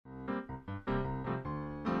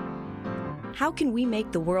How can we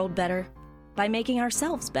make the world better? By making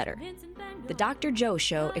ourselves better. The Dr. Joe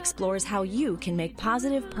Show explores how you can make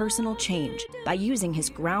positive personal change by using his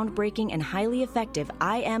groundbreaking and highly effective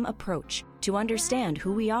I Am approach to understand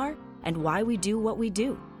who we are and why we do what we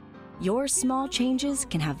do. Your small changes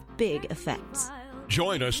can have big effects.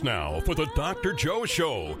 Join us now for the Dr. Joe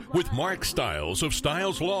Show with Mark Stiles of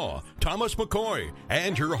Stiles Law, Thomas McCoy,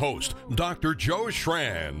 and your host, Dr. Joe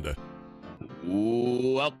Schrand.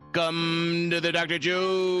 Welcome to the Dr.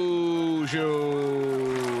 Joe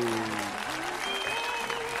Show.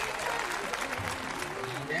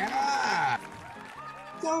 Yeah.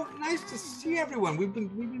 So nice to see everyone. We've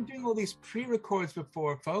been doing all these pre-records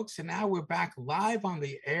before, folks, and now we're back live on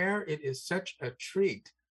the air. It is such a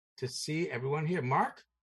treat to see everyone here. Mark,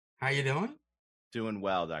 how you doing? Doing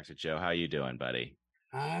well, Dr. Joe. How you doing, buddy?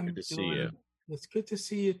 Good to see you. It's good to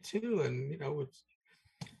see you too. And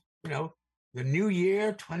the new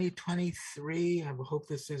year, 2023. I hope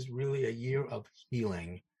this is really a year of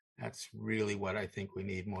healing. That's really what I think we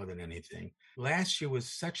need more than anything. Last year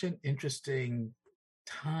was such an interesting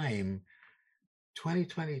time.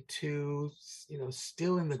 2022,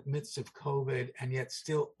 still in the midst of COVID, and yet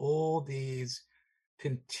still all these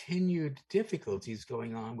continued difficulties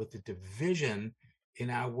going on with the division in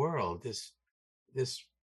our world. This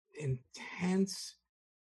intense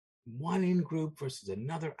one in group versus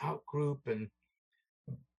another out group, and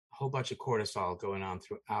a whole bunch of cortisol going on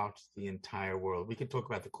throughout the entire world. We can talk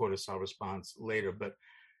about the cortisol response later, but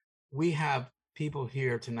we have people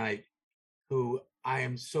here tonight who I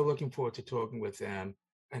am so looking forward to talking with them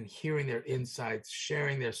and hearing their insights,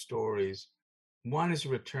 sharing their stories. One is a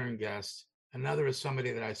return guest. Another is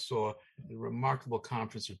somebody that I saw at a remarkable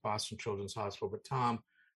conference at Boston Children's Hospital. But Tom,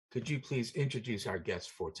 could you please introduce our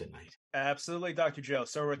guest for tonight? Absolutely, Dr. Joe.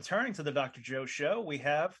 So returning to the Dr. Joe Show, we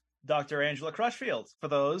have Dr. Angela Crutchfield. For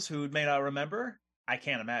those who may not remember, I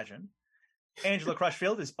can't imagine. Angela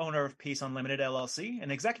Crutchfield is owner of Peace Unlimited, LLC,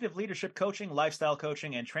 an executive leadership coaching, lifestyle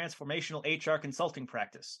coaching, and transformational HR consulting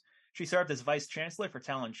practice. She served as Vice Chancellor for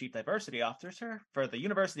Talent and Chief Diversity Officer for the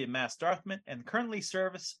University of Mass Dartmouth and currently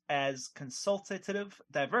serves as Consultative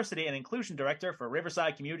Diversity and Inclusion Director for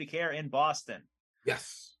Riverside Community Care in Boston.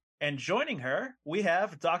 Yes. And joining her, we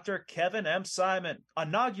have Dr. Kevin M. Simon,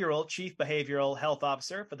 inaugural Chief Behavioral Health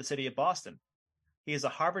Officer for the City of Boston. He is a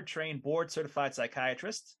Harvard-trained board-certified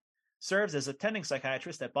psychiatrist, serves as attending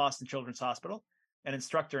psychiatrist at Boston Children's Hospital, an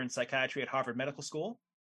instructor in psychiatry at Harvard Medical School,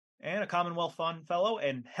 and a Commonwealth Fund Fellow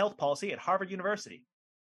in Health Policy at Harvard University,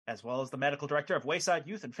 as well as the Medical Director of Wayside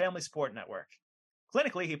Youth and Family Support Network.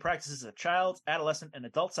 Clinically, he practices as a child, adolescent, and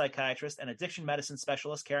adult psychiatrist and addiction medicine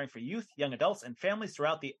specialist caring for youth, young adults, and families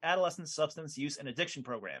throughout the Adolescent Substance Use and Addiction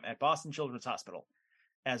Program at Boston Children's Hospital.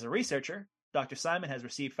 As a researcher, Dr. Simon has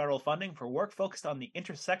received federal funding for work focused on the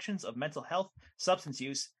intersections of mental health, substance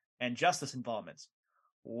use, and justice involvements.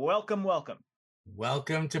 Welcome, welcome.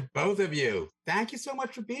 Welcome to both of you. Thank you so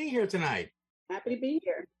much for being here tonight. Happy to be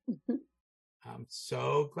here. I'm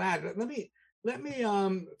so glad. Let me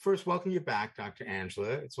first welcome you back, Dr. Angela.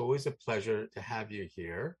 It's always a pleasure to have you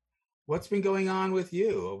here. What's been going on with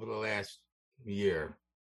you over the last year?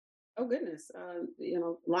 Oh, goodness.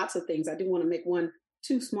 Lots of things. I do want to make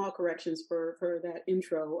two small corrections for that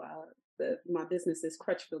intro. My business is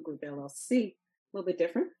Crutchfield Group LLC, a little bit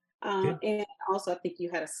different. And also, I think you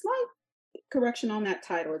had a slight correction on that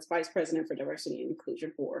title. It's Vice President for Diversity and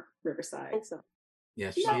Inclusion for Riverside. So,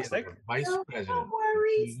 yes, she is Vice President. No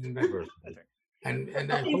worries. And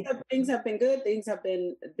things have been good. Things have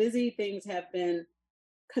been busy. Things have been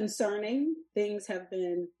concerning. Things have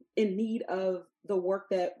been in need of the work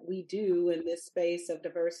that we do in this space of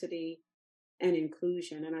diversity and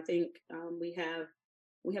inclusion. And I think we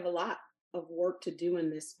have a lot of work to do in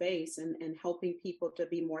this space and helping people to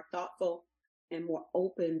be more thoughtful and more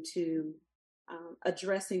open to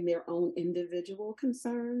addressing their own individual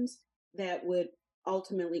concerns that would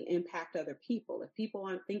ultimately impact other people. If people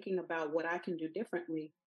aren't thinking about what I can do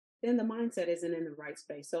differently, then the mindset isn't in the right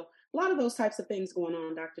space. So a lot of those types of things going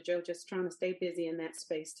on, Dr. Joe, just trying to stay busy in that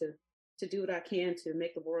space to do what I can to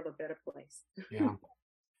make the world a better place. Yeah.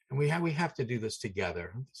 And we have to do this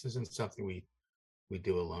together. This isn't something we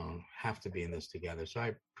do alone. We have to be in this together. So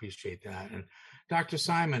I appreciate that. And Dr.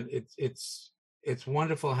 Simon, it's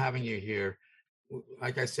wonderful having you here.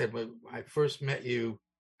 Like I said, when I first met you,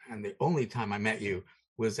 and the only time I met you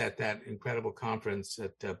was at that incredible conference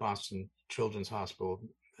at Boston Children's Hospital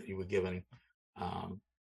that you were given.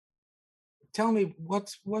 Tell me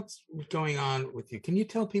what's going on with you. Can you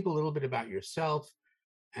tell people a little bit about yourself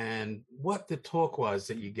and what the talk was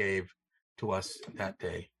that you gave to us that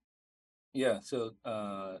day? Yeah. So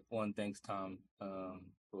thanks, Tom,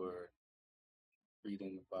 for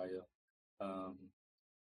reading the bio.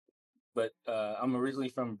 But I'm originally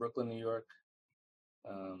from Brooklyn, New York.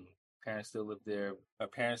 Parents still live there. My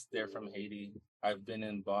parents, they're from Haiti. I've been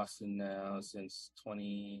in Boston now since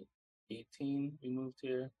 2018. We moved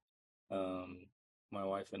here. My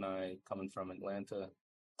wife and I coming from Atlanta.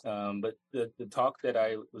 But the talk that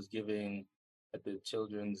I was giving at the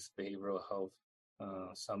Children's Behavioral Health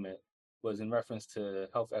Summit was in reference to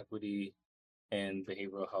health equity and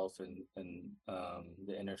behavioral health and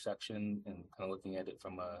the intersection, and kind of looking at it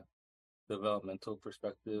from a developmental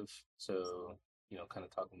perspective. So, kind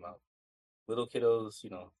of talking about little kiddos,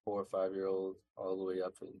 4 or 5 year olds, all the way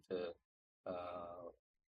up into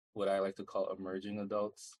what I like to call emerging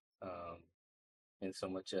adults. In so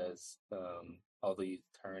much as, although you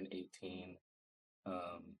turn 18,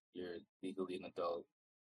 you're legally an adult,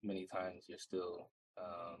 many times you're still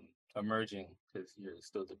emerging because you're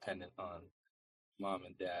still dependent on mom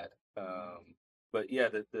and dad. But yeah,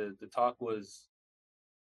 the talk was,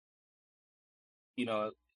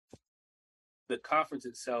 the conference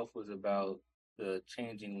itself was about the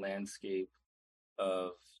changing landscape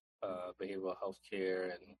of behavioral health care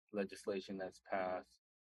and legislation that's passed,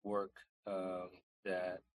 work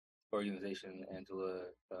that organization Angela,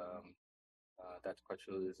 Dr.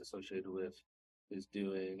 Crutchfield is associated with, is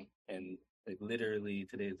doing. And like literally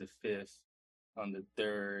today is the 5th, on the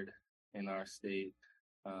 3rd in our state,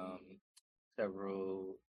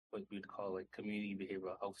 several what we'd call like community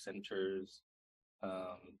behavioral health centers,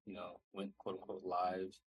 went quote unquote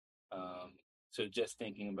live. So just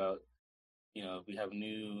thinking about, if we have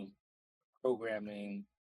new programming,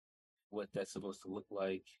 what that's supposed to look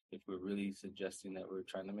like, if we're really suggesting that we're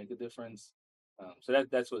trying to make a difference. So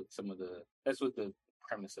that's what the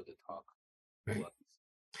premise of the talk was.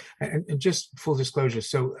 And just full disclosure,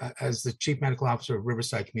 so as the Chief Medical Officer of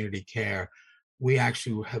Riverside Community Care, we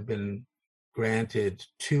actually have been granted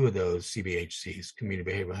 2 of those CBHCs,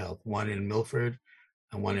 Community Behavioral Health, one in Milford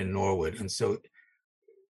and one in Norwood. And so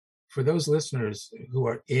for those listeners who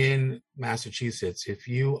are in Massachusetts, if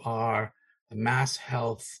you are a Mass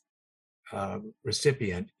Health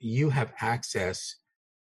recipient, you have access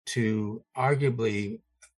to arguably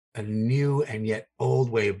a new and yet old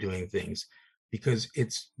way of doing things, because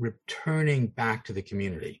it's returning back to the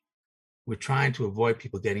community. We're trying to avoid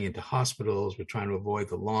people getting into hospitals. We're trying to avoid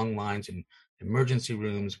the long lines in emergency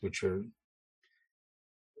rooms, which are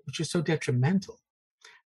so detrimental.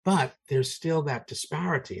 But there's still that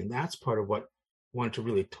disparity, and that's part of what I wanted to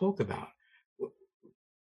really talk about.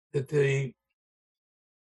 That the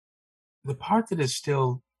part that is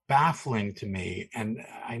still baffling to me, and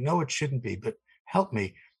I know it shouldn't be, but help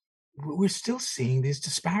me, we're still seeing these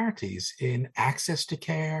disparities in access to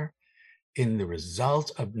care, in the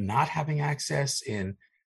result of not having access, in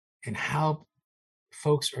how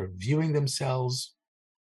folks are viewing themselves,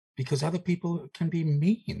 because other people can be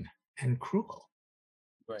mean and cruel.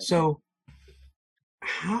 Right. So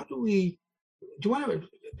how do you want to,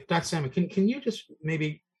 Dr. Salmon, can you just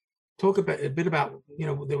maybe talk a bit about,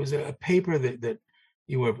 there was a paper that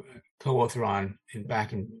you were co-author on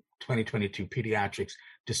back in 2022, Pediatrics,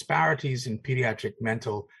 Disparities in Pediatric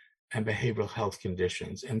Mental and Behavioral Health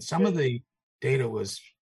Conditions. And some of the data was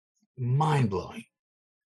mind-blowing.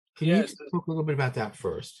 Can you talk a little bit about that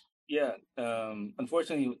first? Yeah.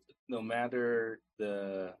 Unfortunately, no matter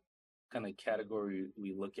the kind of category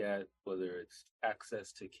we look at, whether it's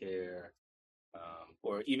access to care,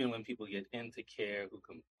 or even when people get into care, who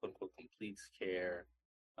quote unquote completes care,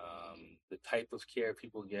 the type of care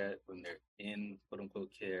people get when they're in quote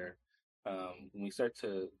unquote care, when we start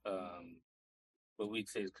to what we'd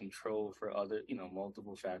say is control for other,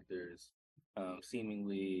 multiple factors,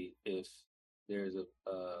 seemingly if there's a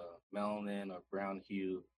melanin or brown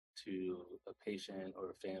hue to a patient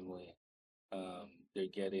or a family, they're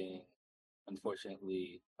getting,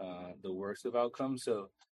 unfortunately, the worst of outcomes. So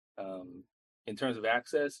in terms of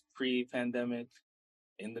access, pre-pandemic,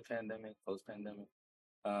 in the pandemic, post-pandemic,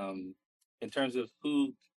 in terms of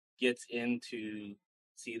who gets in to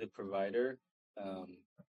see the provider,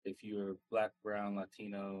 if you're Black, Brown,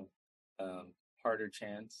 Latino, harder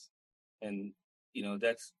chance. And,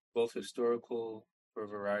 that's both historical for a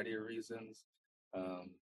variety of reasons.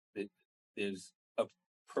 There's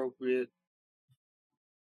appropriate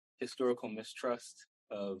historical mistrust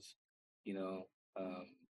of,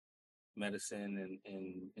 medicine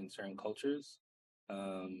in certain cultures.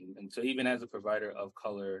 And so even as a provider of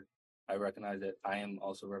color, I recognize that I am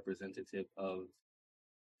also representative of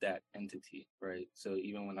that entity, right? So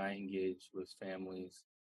even when I engage with families,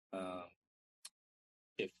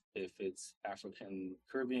 if it's African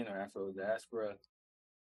Caribbean or Afro diaspora,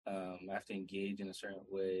 I have to engage in a certain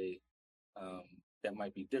way that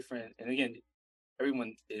might be different. And again,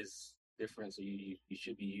 everyone is different, so you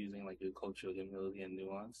should be using like your cultural humility and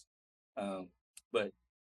nuance. But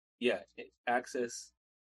yeah, access,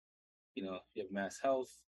 you have mass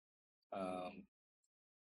health.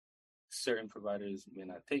 Certain providers may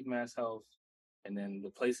not take mass health, and then the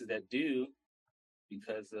places that do,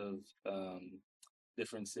 because of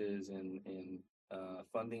differences in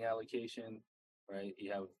funding allocation, right?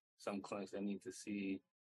 You have some clinics that need to see,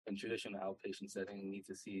 in traditional outpatient setting, need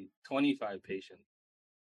to see 25 patients,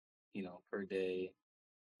 per day,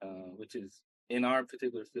 which is in our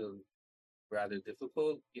particular field rather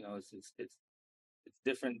difficult. It's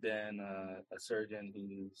different than a surgeon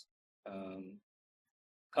who's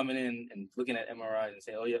coming in and looking at MRIs and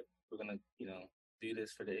saying, "Oh, yep, we're gonna, do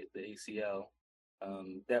this for the ACL."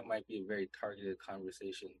 That might be a very targeted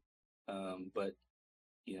conversation, but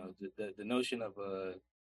the notion of a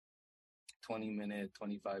 20-minute,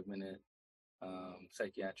 25-minute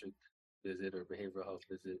psychiatric visit or behavioral health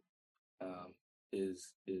visit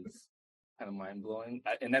is kind of mind blowing,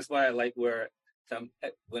 and that's why I like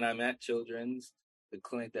when I'm at Children's, the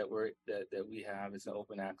clinic that we have is an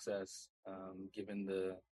open access, given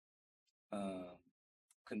the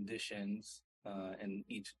conditions, and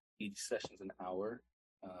each session's an hour.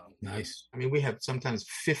 Nice. I mean, we have sometimes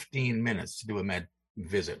 15 minutes to do a med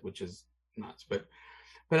visit, which is nuts. But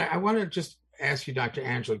I want to just ask you, Dr.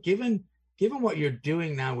 Angela, given what you're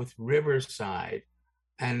doing now with Riverside,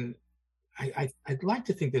 and I'd like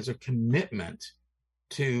to think there's a commitment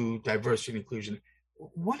to diversity and inclusion.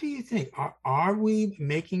 What do you think? Are we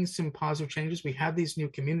making some positive changes? We have these new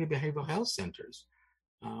community behavioral health centers.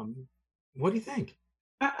 What do you think?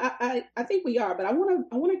 I think we are, but I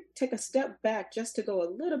want to take a step back just to go a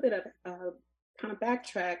little bit of kind of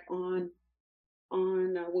backtrack on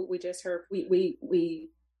what we just heard. We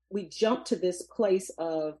jump to this place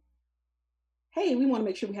of, hey, we want to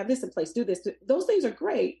make sure we have this in place, do this. Those things are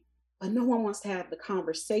great, but no one wants to have the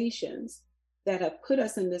conversations that have put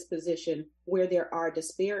us in this position where there are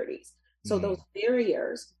disparities. So those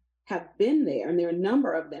barriers have been there, and there are a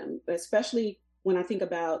number of them, especially when I think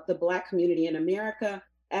about the Black community in America,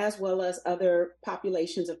 as well as other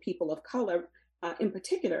populations of people of color in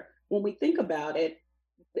particular. When we think about it,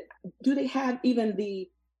 do they have even the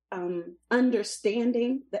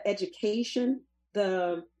understanding, the education,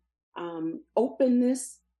 the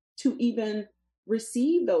openness to even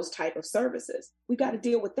receive those type of services? We got to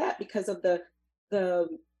deal with that because of the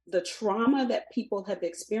trauma that people have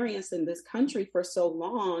experienced in this country for so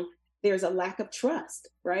long. There's a lack of trust,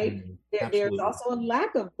 right? There's also a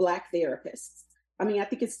lack of Black therapists. I mean, I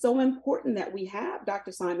think it's so important that we have,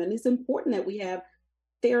 Dr. Simon, it's important that we have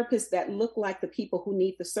therapists that look like the people who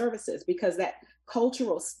need the services, because that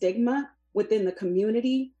cultural stigma within the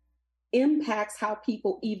community impacts how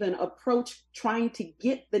people even approach trying to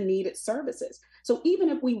get the needed services. So even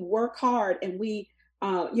if we work hard and we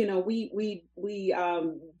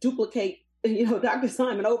duplicate, Dr.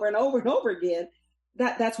 Simon over and over and over again,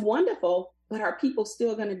 that's wonderful, but are people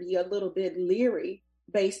still going to be a little bit leery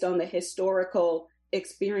based on the historical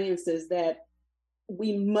experiences that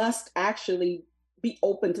we must actually be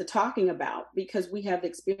open to talking about, because we have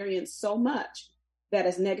experienced so much that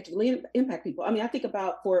has negatively impact people? I mean, I think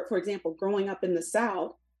about, for example, growing up in the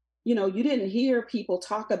South, you didn't hear people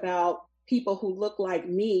talk about people who look like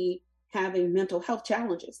me having mental health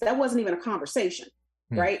challenges. That wasn't even a conversation,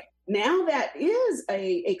 right? Now that is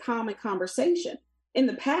a common conversation. In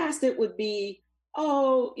the past, it would be,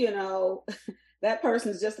 that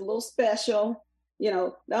person's just a little special.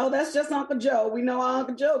 No, that's just Uncle Joe. We know how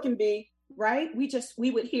Uncle Joe can be, right?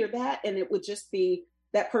 We would hear that, and it would just be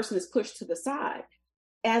that person is pushed to the side.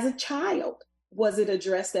 As a child, was it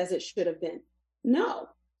addressed as it should have been? No.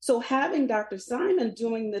 So having Dr. Simon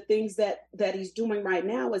doing the things that he's doing right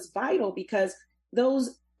now is vital, because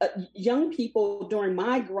those young people during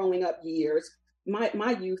my growing up years,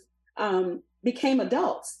 my youth, became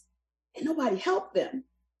adults, and nobody helped them.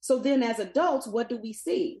 So then as adults, what do we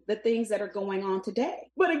see? The things that are going on today.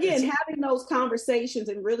 But again, having those conversations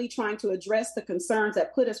and really trying to address the concerns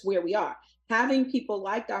that put us where we are. Having people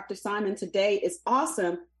like Dr. Simon today is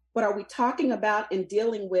awesome, but are we talking about and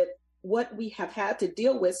dealing with what we have had to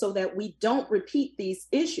deal with so that we don't repeat these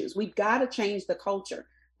issues? We've got to change the culture.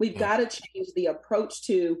 We've got to change the approach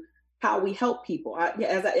to how we help people. I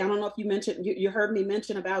don't know if you mentioned, you heard me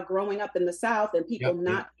mention about growing up in the South and people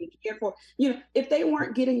not being cared for. If they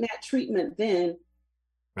weren't getting that treatment then,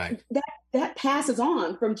 right, that passes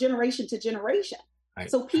on from generation to generation. Right.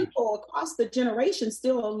 So people across the generation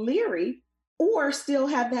still are leery or still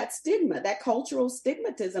have that stigma, that cultural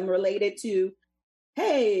stigmatism related to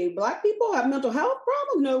hey, Black people have mental health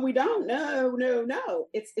problems. No, we don't. No.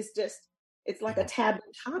 It's like a taboo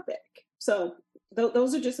topic. So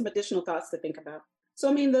those are just some additional thoughts to think about. So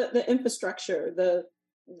I mean, the infrastructure, the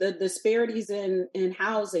disparities in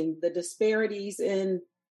housing, the disparities in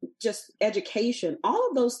just education, all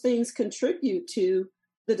of those things contribute to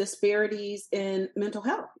the disparities in mental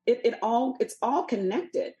health. It's all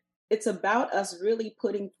connected. It's about us really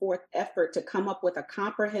putting forth effort to come up with a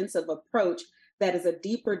comprehensive approach that is a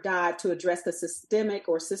deeper dive to address the systemic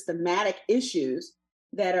or systematic issues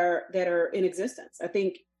that are in existence. I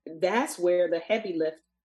think that's where the heavy lift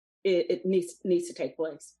it needs to take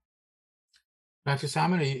place. Dr.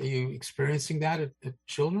 Simon, are you experiencing that at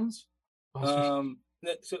Children's? So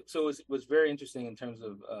it was very interesting in terms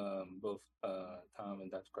of both Tom and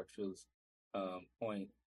Dr. Crutchfield's point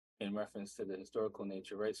in reference to the historical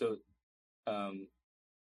nature, right? So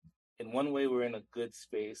in one way, we're in a good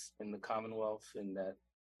space in the Commonwealth in that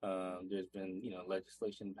there's been,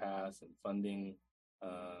 legislation passed and funding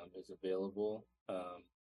is available.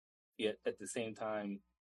 Yet at the same time,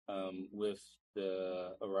 with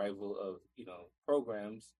the arrival of,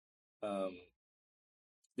 programs,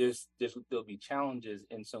 there'll be challenges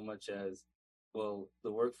in so much as, well,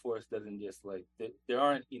 the workforce doesn't just there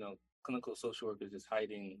aren't, clinical social workers just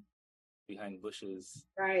hiding behind bushes.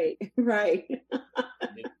 Right.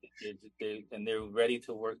 They're ready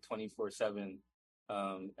to work 24/7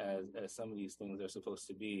 as some of these things are supposed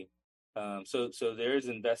to be. So there is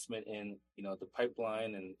investment in, the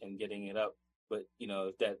pipeline and getting it up. But,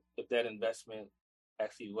 if that investment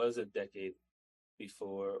actually was a decade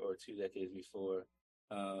before or 2 decades before,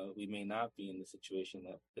 we may not be in the situation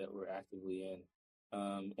that we're actively in.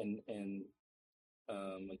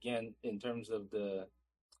 Again, in terms of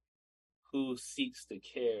who seeks the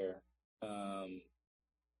care,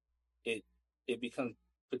 it becomes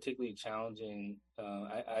particularly challenging.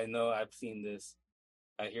 I know I've seen this.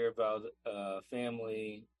 I hear about a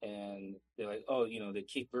family and they're like, oh, they're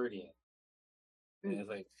Cape Verdean. And it's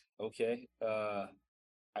like, okay,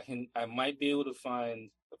 I might be able to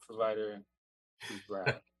find a provider who's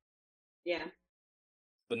brown. Yeah.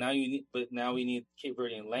 But now we need Cape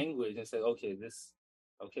Verdean language and say, okay,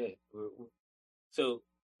 so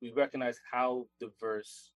we recognize how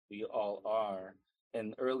diverse we all are.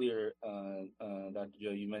 And earlier, Dr.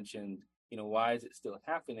 Joe, you mentioned, why is it still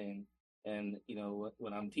happening? And,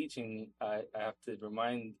 when I'm teaching, I have to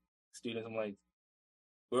remind students, I'm like,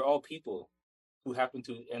 we're all people who happen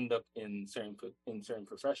to end up in certain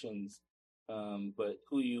professions, but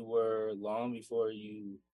who you were long before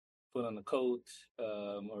you put on a coat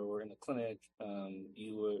or were in a clinic,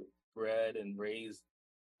 you were bred and raised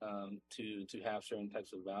to have certain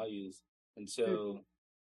types of values. And so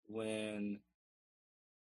when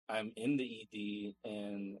I'm in the ED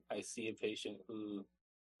and I see a patient who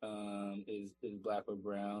is Black or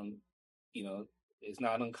brown, it's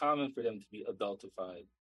not uncommon for them to be adultified.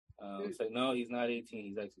 It's like, no, he's not 18,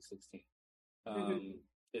 he's actually 16.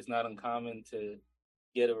 It's not uncommon to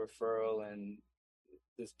get a referral and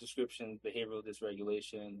this description, behavioral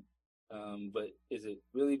dysregulation. But is it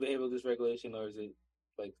really behavioral dysregulation or is it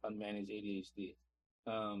like unmanaged ADHD?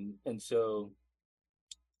 And so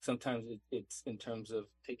sometimes it's in terms of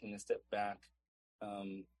taking a step back.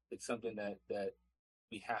 It's something that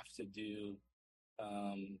we have to do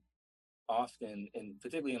often, and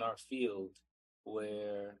particularly in our field,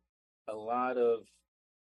 where a lot of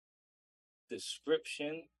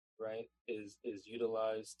description, right, is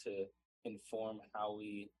utilized to inform how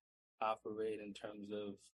we operate in terms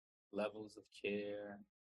of levels of care,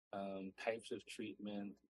 types of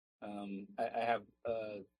treatment. I have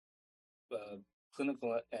a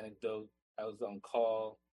clinical anecdote. I was on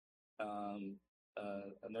call.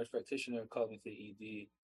 A nurse practitioner called me to ED,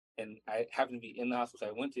 and I happened to be in the hospital.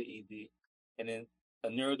 So I went to ED, and then a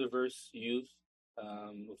neurodiverse youth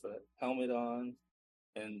with a helmet on,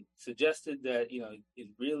 and suggested that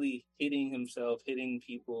he's really hitting himself, hitting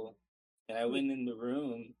people. And I went in the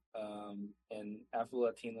room, and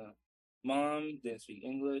Afro-Latina mom didn't speak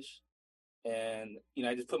English, and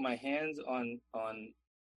I just put my hands on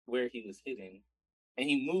where he was hitting, and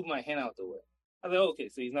he moved my hand out the way. I was like, okay,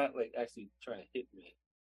 so he's not like actually trying to hit me.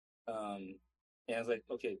 And I was like,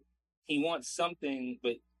 okay, he wants something,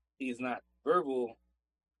 but he's not verbal.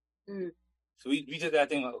 So we just got to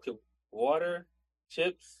think about, okay, water,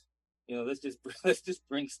 chips, let's just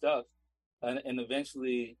bring stuff. And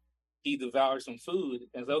eventually he devoured some food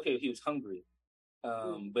and it's like, okay, he was hungry.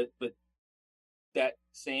 But that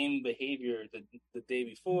same behavior the day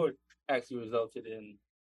before actually resulted in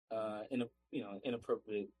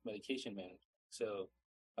inappropriate medication management. So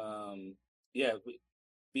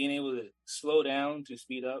being able to slow down to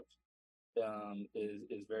speed up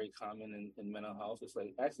is very common in mental health. It's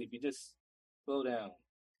like, actually, if you just slow down,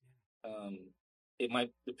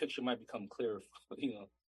 the picture might become clearer,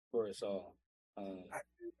 for us all.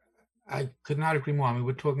 I could not agree more. I mean,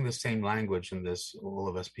 we're talking the same language in this, all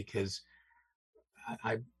of us, because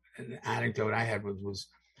an anecdote I had was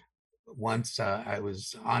once I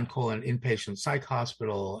was on call in an inpatient psych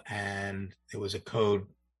hospital, and it was a code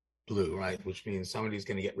blue, right? Which means somebody's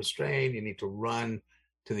going to get restrained. You need to run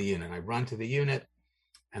to the unit. I run to the unit,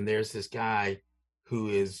 and there's this guy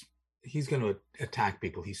he's going to attack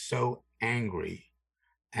people. He's so angry.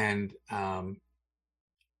 And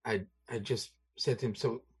I just said to him,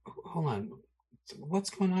 so hold on, what's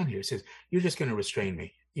going on here? He says, you're just going to restrain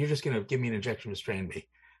me. You're just going to give me an injection, restrain me.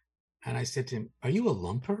 And I said to him, are you a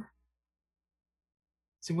lumper?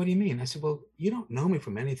 I said, what do you mean? I said, well, you don't know me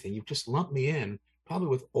from anything. You've just lumped me in, probably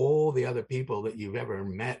with all the other people that you've ever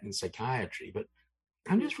met in psychiatry. But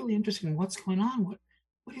I'm just really interested in what's going on. What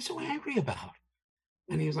are you so angry about?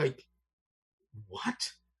 And he was like,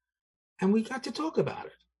 what? And we got to talk about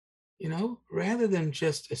it, rather than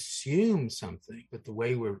just assume something, but the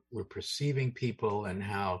way we're perceiving people and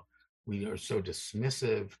how we are so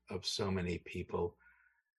dismissive of so many people.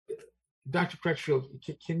 Dr. Crutchfield,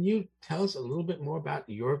 can you tell us a little bit more about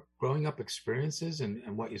your growing up experiences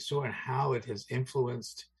and what you saw and how it has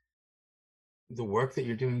influenced the work that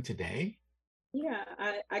you're doing today? Yeah,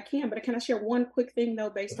 I can, but can I share one quick thing though,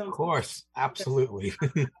 based on? Of course, absolutely.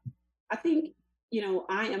 I think,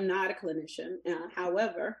 I am not a clinician.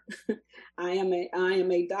 However, I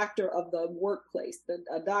am a doctor of the workplace,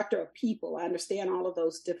 a doctor of people. I understand all of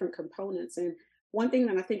those different components. And one thing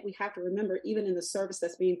that I think we have to remember, even in the service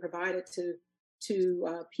that's being provided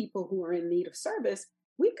to people who are in need of service,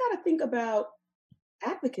 we've got to think about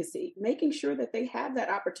advocacy, making sure that they have that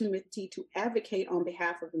opportunity to advocate on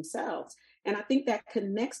behalf of themselves. And I think that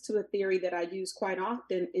connects to a theory that I use quite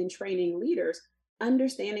often in training leaders,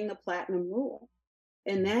 understanding the platinum rule.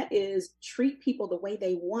 And that is treat people the way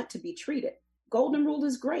they want to be treated. Golden rule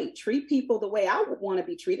is great. Treat people the way I would want to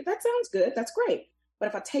be treated. That sounds good. That's great. But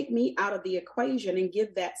if I take me out of the equation and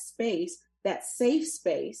give that space, that safe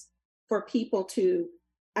space for people to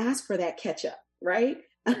ask for that catch up, right?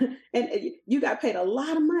 And you got paid a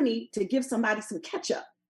lot of money to give somebody some catch up.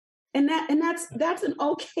 And that's an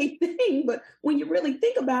okay thing. But when you really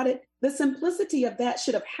think about it, the simplicity of that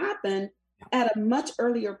should have happened at a much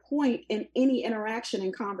earlier point in any interaction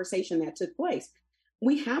and conversation that took place.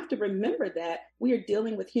 We have to remember that we are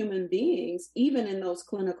dealing with human beings, even in those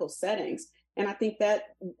clinical settings. And I think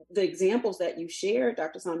that the examples that you shared,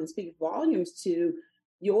 Dr. Simon, speak volumes to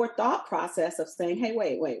your thought process of saying, hey,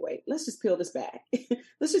 wait, let's just peel this back.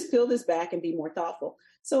 Let's just peel this back and be more thoughtful.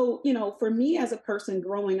 So, for me as a person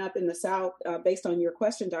growing up in the South, based on your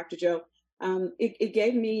question, Dr. Joe, it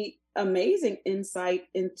gave me amazing insight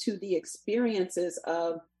into the experiences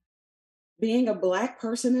of being a Black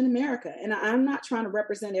person in America. And I'm not trying to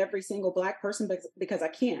represent every single Black person because I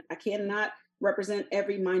can't. I cannot represent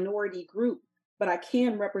every minority group, but I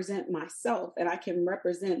can represent myself, and I can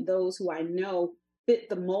represent those who I know fit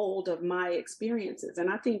the mold of my experiences. And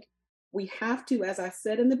I think we have to, as I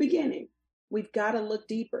said in the beginning, we've got to look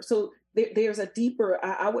deeper. So there's a deeper,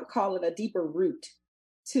 I would call it a deeper root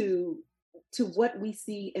to what we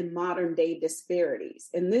see in modern day disparities.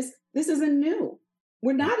 And this isn't new.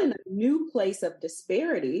 We're not in a new place of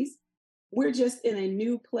disparities. We're just in a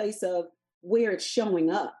new place of where it's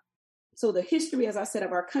showing up. So the history, as I said,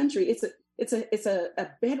 of our country, it's a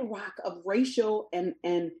bedrock of racial and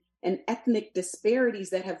ethnic disparities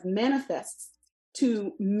that have manifested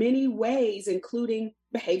to many ways, including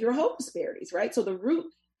behavioral health disparities, right? So the root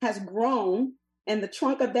has grown, and the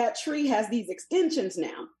trunk of that tree has these extensions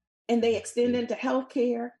now, and they extend into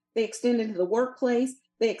healthcare, they extend into the workplace,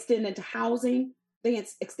 they extend into housing, they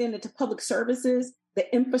extend into public services, the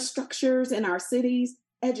infrastructures in our cities,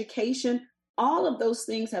 education. All of those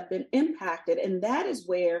things have been impacted, and that is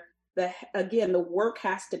where the work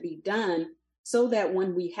has to be done, so that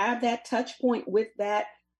when we have that touch point with that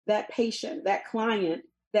patient, that client,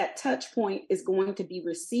 that touch point is going to be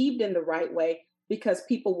received in the right way, because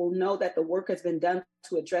people will know that the work has been done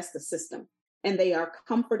to address the system and they are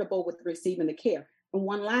comfortable with receiving the care. And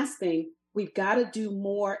one last thing, we've got to do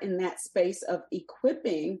more in that space of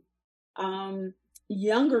equipping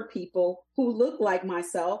younger people who look like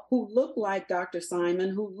myself, who look like Dr. Simon,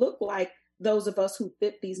 who look like those of us who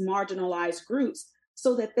fit these marginalized groups,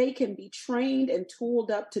 so that they can be trained and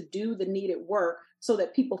tooled up to do the needed work, so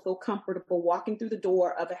that people feel comfortable walking through the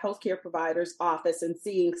door of a healthcare provider's office and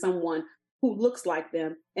seeing someone who looks like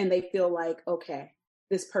them, and they feel like, okay,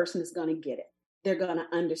 this person is going to get it. they're going to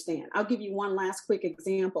understand. I'll give you one last quick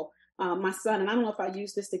example. My son, and I don't know if I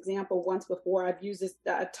used this example once before. I've used this,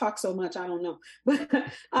 I talk so much, I don't know. But,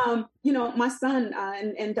 my son,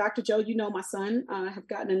 and Dr. Joe, my son, have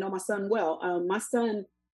gotten to know my son well. My son,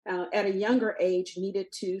 at a younger age, needed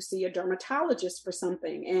to see a dermatologist for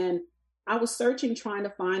something. And I was searching, trying to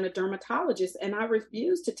find a dermatologist, and I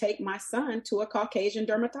refused to take my son to a Caucasian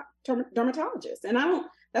dermatologist. And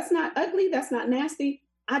that's not ugly, that's not nasty.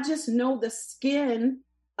 I just know the skin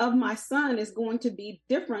of my son is going to be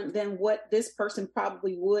different than what this person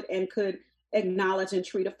probably would and could acknowledge and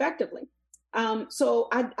treat effectively. So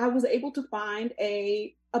I was able to find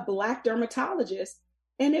a Black dermatologist,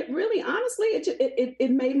 and it really, honestly,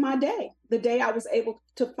 it made my day. The day I was able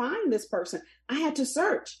to find this person, I had to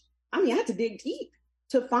search. I had to dig deep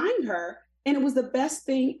to find her, and it was the best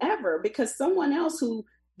thing ever, because someone else who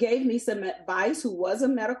gave me some advice, who was a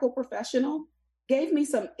medical professional, gave me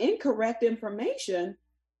some incorrect information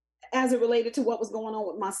as it related to what was going on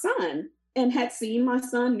with my son, and had seen my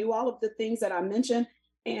son, knew all of the things that I mentioned.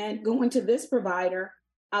 And going to this provider,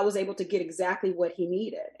 I was able to get exactly what he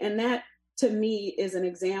needed. And that, to me, is an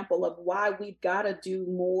example of why we've got to do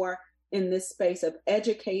more in this space of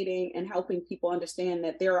educating and helping people understand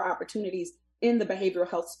that there are opportunities in the behavioral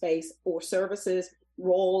health space for services,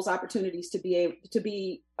 roles, opportunities to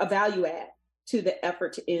be a value add to the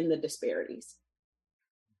effort to end the disparities.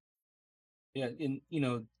 Yeah, and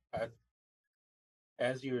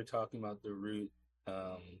as you were talking about the root,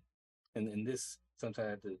 and this sometimes I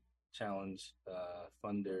have to challenge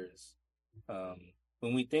funders.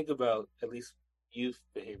 When we think about at least youth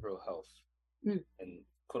behavioral health and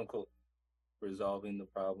quote unquote resolving the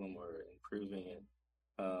problem or improving it,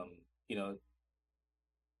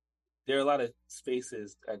 there are a lot of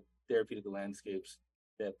spaces at therapeutic landscapes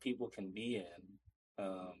that people can be in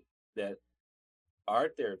that are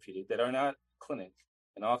therapeutic, that are not clinic.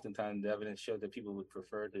 And oftentimes the evidence shows that people would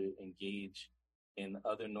prefer to engage in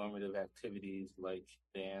other normative activities like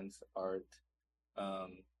dance, art.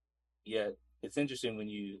 Yet it's interesting when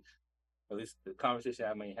you, at least the conversation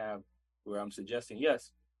I may have, where I'm suggesting,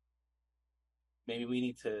 yes, maybe we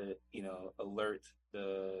need to, alert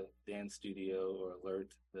the dance studio or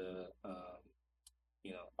alert the,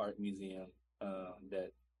 art museum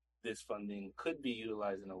that this funding could be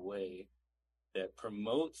utilized in a way that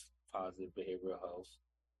promotes positive behavioral health.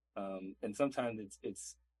 And sometimes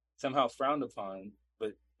it's somehow frowned upon,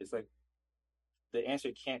 but it's like the answer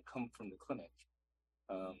can't come from the clinic.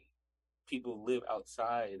 People live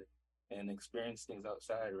outside and experience things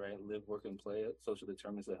outside, right? Live, work, and play, social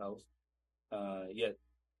determinants of health. Yet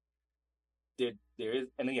there is,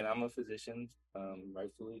 and again, I'm a physician,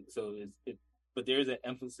 rightfully, so but there is an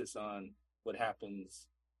emphasis on what happens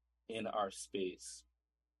in our space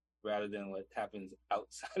rather than what happens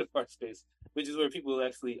outside of our space, which is where people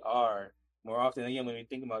actually are more often. Again, when we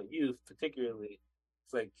think about youth, particularly,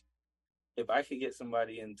 it's like if I could get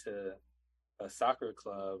somebody into a soccer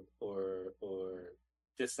club or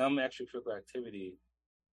just some extracurricular activity,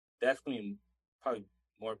 that's going to be probably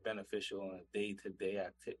more beneficial on a day-to-day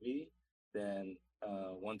activity than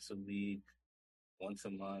once a week, once a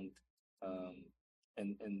month.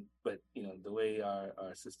 But the way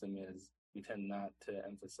our system is, we tend not to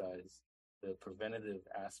emphasize the preventative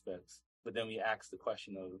aspects, but then we ask the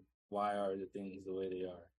question of why are the things the way they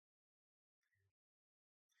are?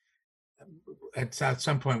 At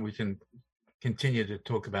some point, we can continue to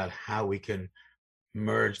talk about how we can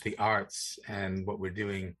merge the arts and what we're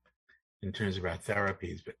doing in terms of our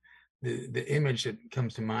therapies. But the image that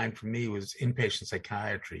comes to mind for me was inpatient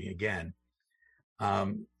psychiatry again.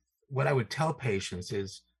 What I would tell patients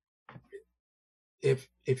is, if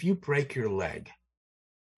you break your leg,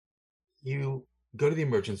 you go to the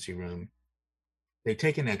emergency room, they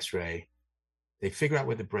take an x-ray, they figure out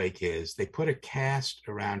where the break is, they put a cast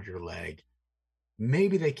around your leg,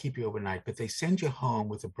 maybe they keep you overnight, but they send you home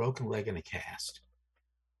with a broken leg and a cast.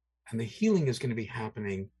 And the healing is going to be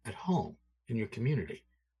happening at home in your community.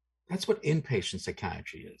 That's what inpatient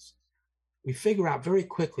psychiatry is. We figure out very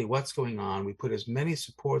quickly what's going on. We put as many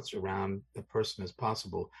supports around the person as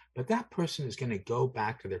possible, but that person is going to go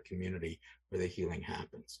back to their community where the healing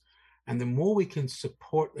happens. And the more we can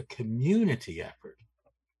support the community effort,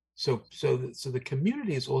 so the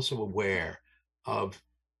community is also aware of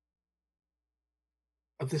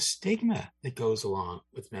the stigma that goes along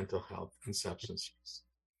with mental health and substance use.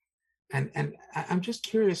 And I'm just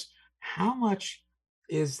curious, how much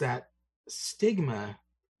is that stigma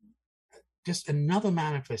just another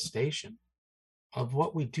manifestation of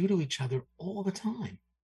what we do to each other all the time?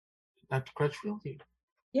 Dr. Crutchfield?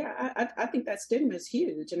 Yeah, I think that stigma is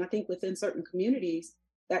huge. And I think within certain communities,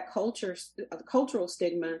 that cultural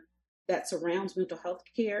stigma that surrounds mental health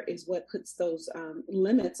care is what puts those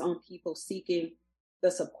limits on people seeking the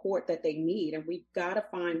support that they need. And we've got to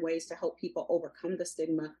find ways to help people overcome the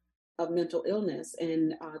stigma of mental illness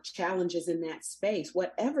and challenges in that space,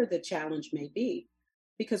 whatever the challenge may be,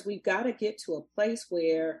 because we've got to get to a place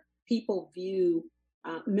where people view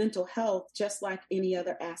mental health just like any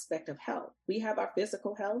other aspect of health. We have our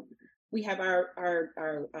physical health, we have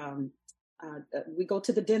we go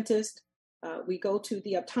to the dentist, we go to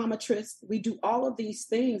the optometrist, we do all of these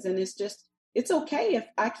things, and it's okay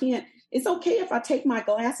if I take my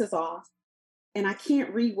glasses off and I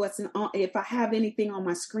can't read if I have anything on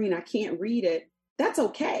my screen, I can't read it. That's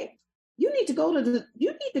okay. You need to go to the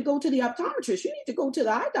optometrist. You need to go to the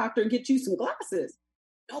eye doctor and get you some glasses.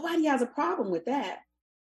 Nobody has a problem with that.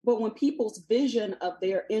 But when people's vision of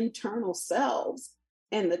their internal selves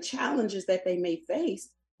and the challenges that they may face,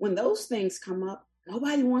 when those things come up,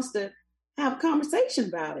 nobody wants to have a conversation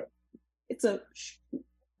about it. It's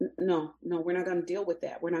no, we're not going to deal with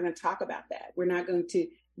that. We're not going to talk about that. We're not going to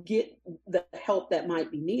get the help that might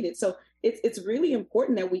be needed. So it's really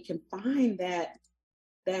important that we can find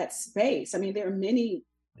that space. I mean, there are many,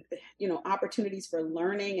 opportunities for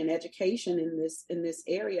learning and education in this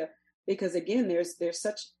area, because again, there's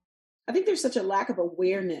such a lack of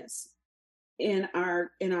awareness in our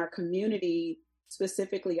community,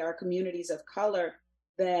 specifically our communities of color,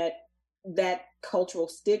 that cultural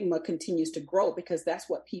stigma continues to grow, because that's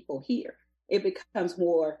what people hear. It becomes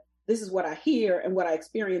more, this is what I hear and what I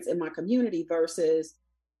experience in my community, versus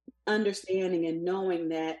understanding and knowing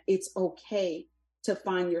that it's okay to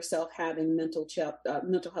find yourself having mental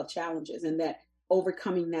health challenges, and that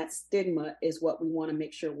overcoming that stigma is what we want to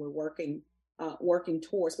make sure we're working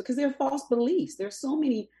towards, because there are false beliefs. There's so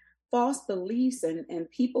many false beliefs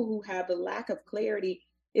and people who have the lack of clarity.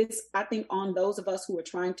 It's, I think, on those of us who are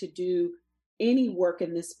trying to do any work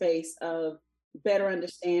in this space of better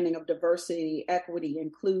understanding of diversity, equity,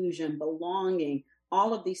 inclusion, belonging,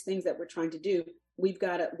 all of these things that we're trying to do. We've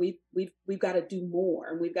got to do more,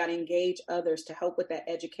 and we've got to engage others to help with that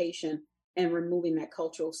education and removing that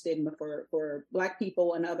cultural stigma for Black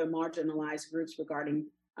people and other marginalized groups regarding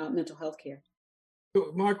mental health care.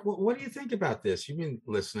 So, Mark, what do you think about this? You've been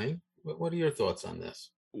listening. What are your thoughts on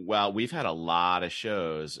this? Well, we've had a lot of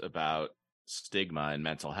shows about stigma and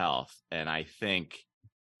mental health, and I think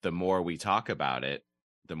the more we talk about it,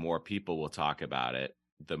 the more people will talk about it,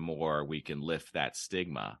 the more we can lift that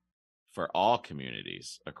stigma for all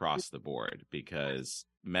communities across the board, because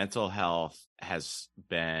mental health has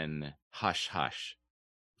been hush hush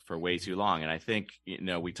for way too long. And I think,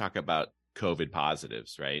 we talk about COVID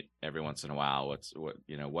positives, right? Every once in a while,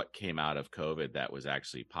 what came out of COVID that was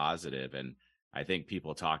actually positive. And I think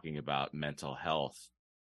people talking about mental health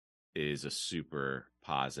is a super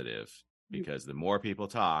positive, because the more people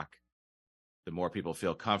talk, the more people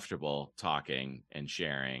feel comfortable talking and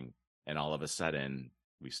sharing. And all of a sudden,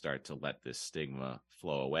 we start to let this stigma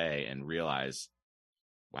flow away and realize,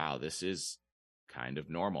 wow, this is kind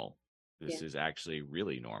of normal. This is actually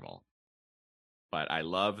really normal. But I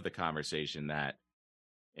love the conversation that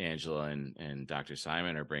Angela and Dr.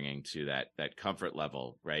 Simon are bringing to that comfort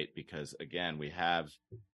level, right? Because again, we have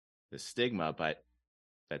the stigma, but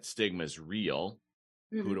that stigma is real.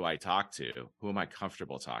 Mm-hmm. Who do I talk to? Who am I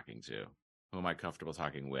comfortable talking to? Who am I comfortable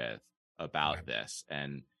talking with about this?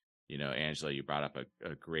 And Angela, you brought up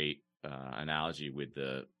a great analogy with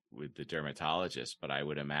the dermatologist, but I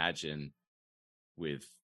would imagine with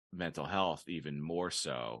mental health even more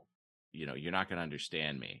so. You're not going to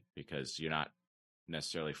understand me because you're not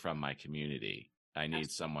necessarily from my community. I need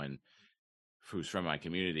someone who's from my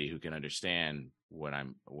community who can understand where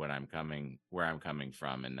I'm coming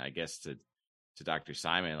from. And I guess to Dr.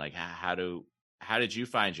 Simon, like how did you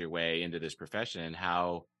find your way into this profession, and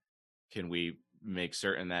how can we make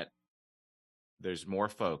certain that there's more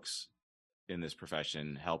folks in this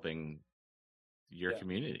profession helping your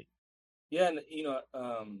community? Yeah, and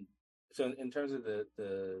so in terms of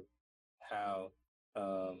the how,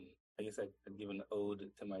 I guess I'd give an ode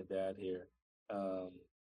to my dad here.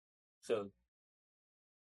 So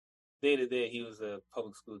day to day, he was a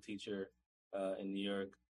public school teacher in New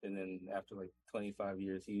York, and then after like 25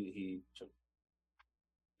 years, he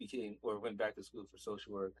went back to school for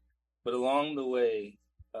social work. But along the way,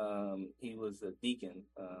 he was a deacon,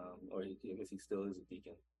 or I guess he still is a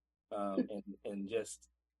deacon, and just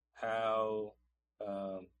how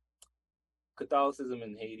Catholicism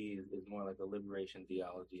in Haiti is more like a liberation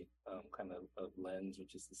theology kind of lens,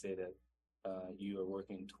 which is to say that you are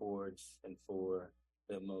working towards and for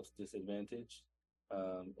the most disadvantaged,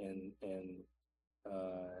 and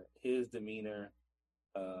his demeanor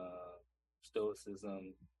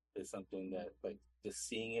stoicism is something that, like, just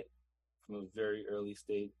seeing it from a very early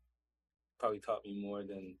state probably taught me more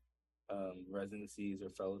than residencies or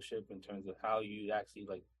fellowship, in terms of how you actually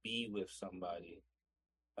like be with somebody.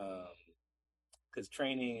 Because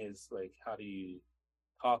training is like, how do you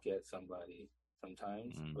talk at somebody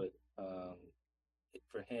sometimes, but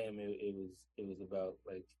for him, it was about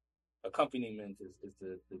like accompaniment is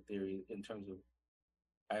the theory, in terms of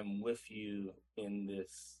I'm with you in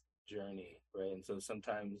this journey, right? And so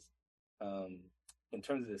sometimes, in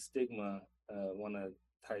terms of the stigma, want to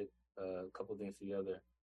type a couple things together.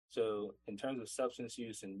 So in terms of substance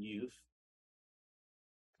use in youth,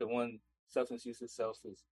 the one, substance use itself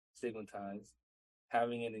is stigmatized.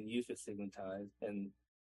 Having it in youth is stigmatized, and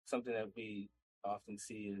something that we often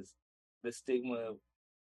see is the stigma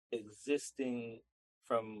existing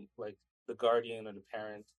from like the guardian or the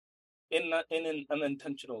parent in an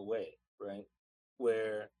unintentional way, right?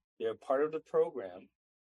 Where they're part of the program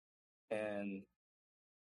and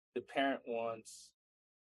the parent wants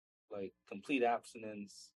like complete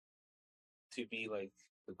abstinence to be like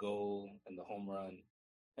the goal and the home run.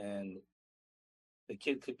 And the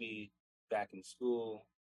kid could be back in school,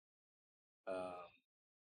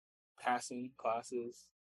 passing classes,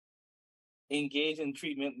 engage in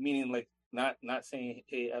treatment, meaning like not saying,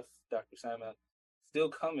 hey, F Dr. Simon, still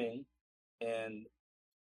coming. And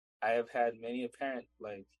I have had many a parent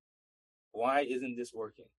like, why isn't this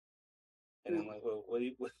working? And I'm like, well, what do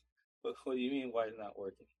you mean why it's not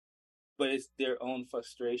working? But it's their own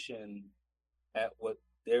frustration at what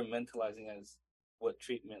they're mentalizing as what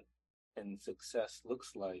treatment and success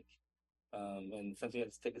looks like. And something you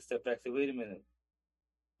have to take a step back and say, wait a minute,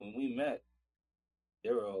 when we met,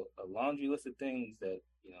 there were a laundry list of things that,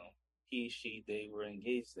 he, she, they were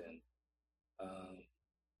engaged in.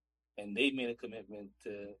 And they made a commitment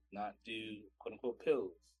to not do quote unquote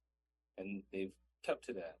pills. And they've kept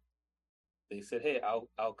to that. They said, hey,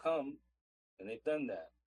 I'll come, and they've done that.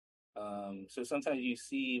 So sometimes you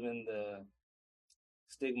see even the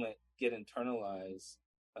stigma get internalized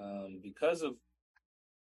because of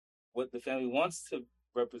what the family wants to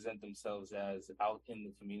represent themselves as out in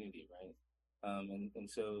the community, right? And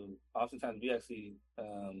so oftentimes we actually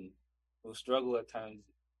will struggle at times.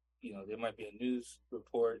 There might be a news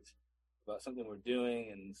report about something we're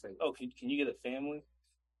doing, and it's like, oh, can you get a family?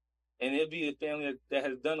 And it'll be a family that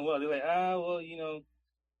has done well. They're like, well, we don't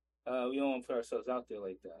want to put ourselves out there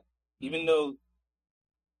like that, even though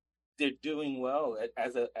they're doing well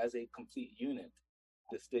as a complete unit.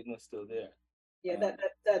 The stigma's still there. Yeah,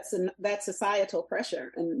 that's societal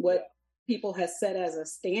pressure, and what people have set as a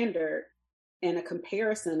standard and a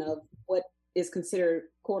comparison of what is considered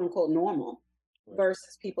quote unquote normal,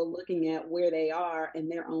 versus people looking at where they are in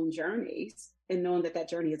their own journeys and knowing that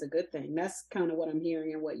journey is a good thing. That's kind of what I'm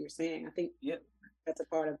hearing and what you're saying. I think that's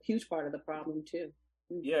a huge part of the problem too.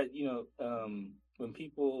 Yeah, when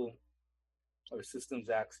people or systems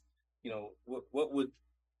ask, what would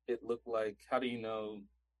it look like? How do you know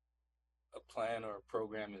a plan or a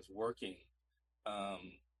program is working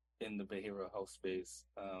in the behavioral health space?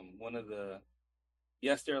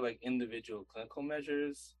 There are like individual clinical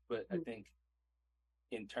measures, but I think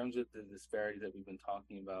in terms of the disparity that we've been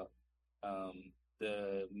talking about,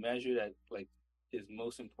 the measure that like is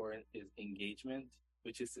most important is engagement,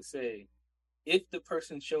 which is to say, if the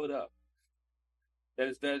person showed up, that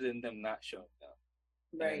is better than them not showing up.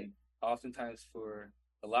 Right. And oftentimes for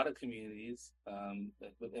a lot of communities, and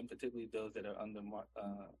particularly those that are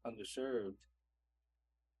underserved,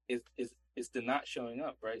 it's the not showing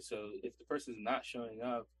up, right? So if the person's not showing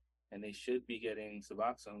up and they should be getting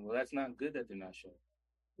Suboxone, well, that's not good that they're not showing up.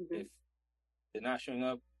 If they're not showing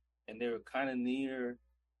up and they're kind of near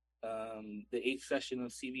the 8th session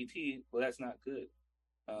of CBT, well, that's not good.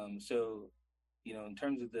 So, in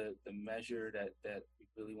terms of the measure that we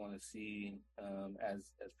really want to see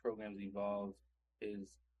as programs evolve is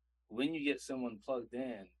when you get someone plugged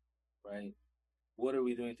in, right? What are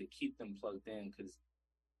we doing to keep them plugged in? Because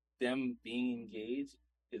them being engaged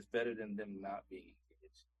is better than them not being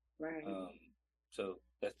engaged. Right. So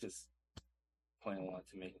that's just a point I wanted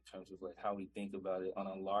to make in terms of like how we think about it on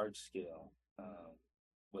a large scale,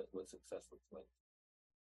 what success looks like.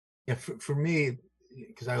 Yeah, for me,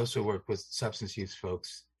 because I also work with substance use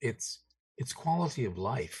folks, it's quality of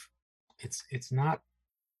life. It's not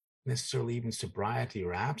necessarily even sobriety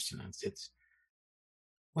or abstinence. It's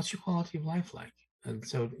what's your quality of life like? And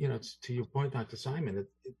so, to your point, Dr. Simon,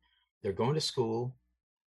 they're going to school,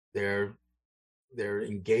 they're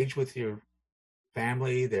engaged with your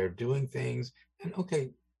family, they're doing things. And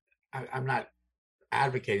okay, I'm not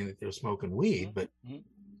advocating that they're smoking weed, but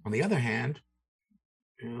on the other hand,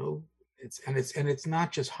 You know, it's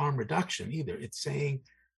not just harm reduction either. It's saying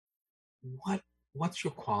what's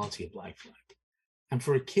your quality of life like? And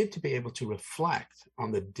for a kid to be able to reflect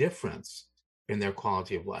on the difference in their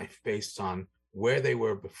quality of life based on where they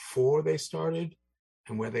were before they started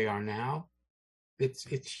and where they are now, it's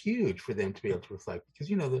huge for them to be able to reflect, because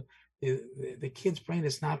the kid's brain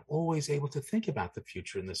is not always able to think about the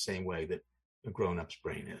future in the same way that a grown-up's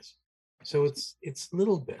brain is. So it's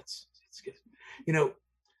little bits.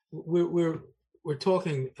 We're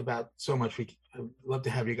talking about so much. I'd love to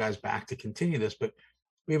have you guys back to continue this, but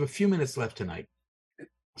we have a few minutes left tonight.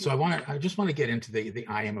 So I just want to get into the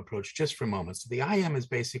IM approach just for a moment. So the IM is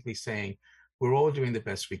basically saying we're all doing the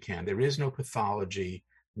best we can. There is no pathology,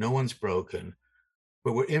 no one's broken,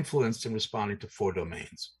 but we're influenced in responding to 4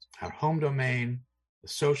 domains: our home domain, the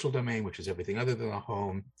social domain, which is everything other than a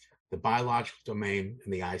home, the biological domain,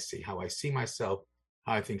 and the I see, how I see myself,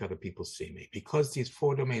 how I think other people see me. Because these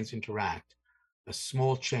 4 domains interact, a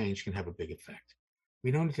small change can have a big effect.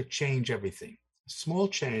 We don't need to change everything. A small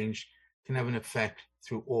change can have an effect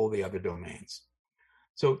through all the other domains.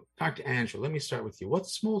 So, Dr. Angela, let me start with you. What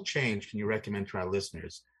small change can you recommend to our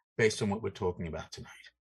listeners based on what we're talking about tonight?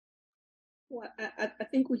 Well, I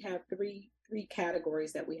think we have three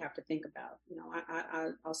categories that we have to think about.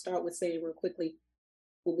 I'll start with saying real quickly,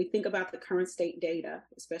 when we think about the current state data,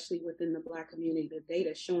 especially within the Black community, the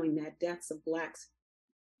data showing that deaths of Black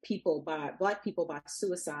people by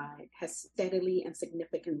suicide has steadily and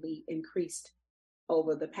significantly increased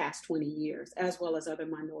over the past 20 years, as well as other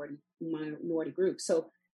minority groups. So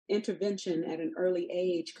intervention at an early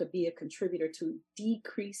age could be a contributor to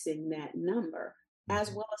decreasing that number,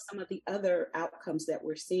 as well as some of the other outcomes that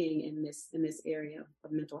we're seeing in this area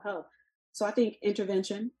of mental health. So I think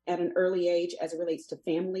intervention at an early age, as it relates to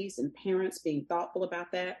families and parents, being thoughtful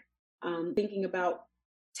about that, thinking about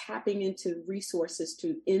tapping into resources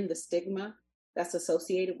to end the stigma that's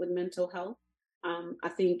associated with mental health. I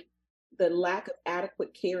think the lack of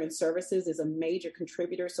adequate care and services is a major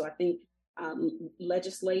contributor. So I think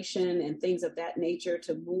legislation and things of that nature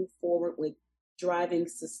to move forward with driving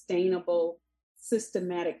sustainable,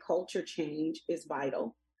 systematic culture change is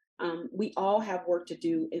vital. We all have work to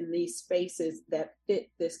do in these spaces that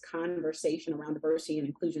fit this conversation around diversity and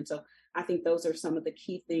inclusion. So I think those are some of the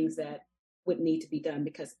key things that would need to be done,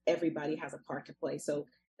 because everybody has a part to play. So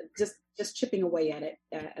just chipping away at it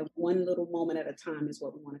at one little moment at a time is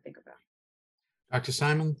what we want to think about. Dr.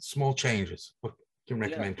 Simon, small changes. What can you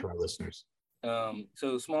recommend to our listeners?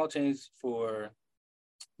 So small change for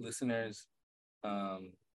listeners,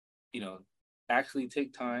 actually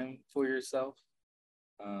take time for yourself.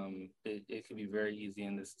 It can be very easy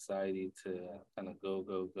in this society to kind of go,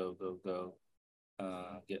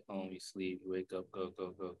 get home, you sleep, you wake up, go.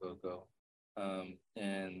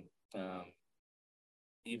 And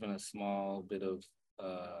even a small bit of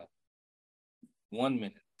 1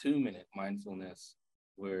 minute, 2 minute mindfulness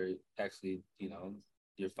where actually,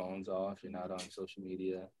 your phone's off, you're not on social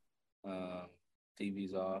media,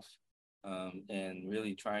 TV's off, and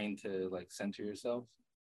really trying to center yourself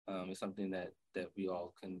is something that we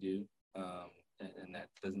all can do, and that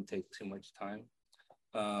doesn't take too much time.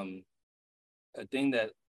 A thing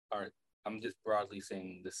that I'm just broadly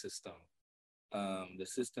saying the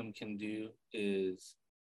system can do is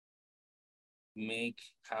make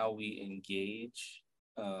how we engage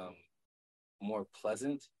more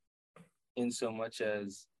pleasant, in so much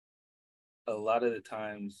as a lot of the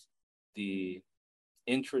times the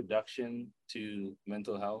introduction to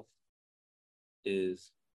mental health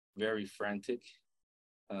is very frantic,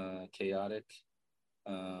 chaotic,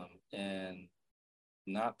 and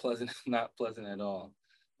not pleasant at all.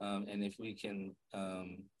 And if we can,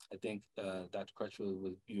 I think Dr.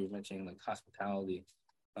 Crutchfield, you were mentioning hospitality,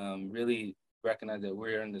 really recognize that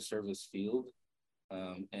we're in the service field,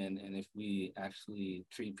 and if we actually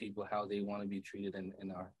treat people how they want to be treated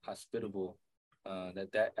and are hospitable,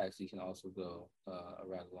 that actually can also go a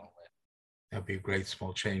rather long way. That'd be a great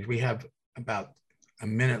small change. We have about a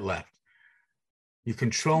minute left. You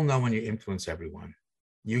control no one, you influence everyone.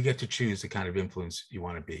 You get to choose the kind of influence you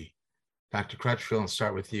want to be. Dr. Crutchfield, I'll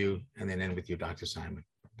start with you and then end with you, Dr. Simon.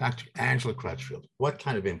 Dr. Angela Crutchfield, what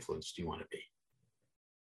kind of influence do you want to be?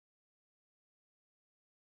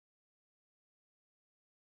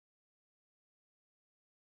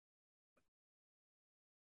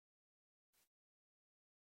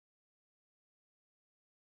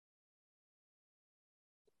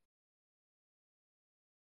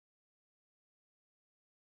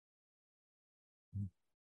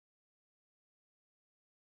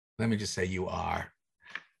 Let me just say you are.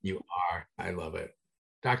 You are. I love it.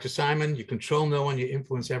 Dr. Simon, you control no one, you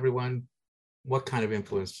influence everyone. what kind of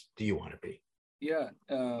influence do you want to be? Yeah.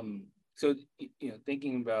 So,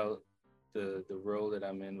 thinking about the role that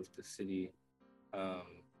I'm in with the city,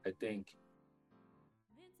 I think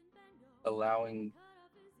allowing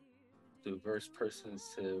diverse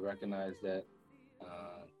persons to recognize that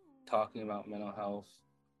talking about mental health,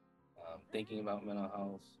 thinking about mental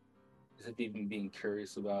health, just even being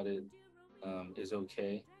curious about it is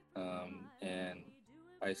okay. And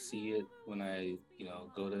I see it when I,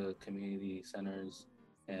 go to community centers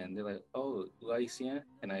and they're like, oh, Laicien,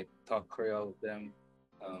 and I talk Creole with them.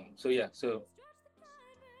 So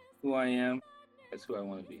who I am, that's who I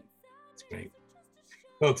want to be. That's great.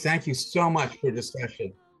 Folks, thank you so much for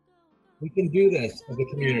discussion. We can do this as a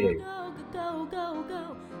community.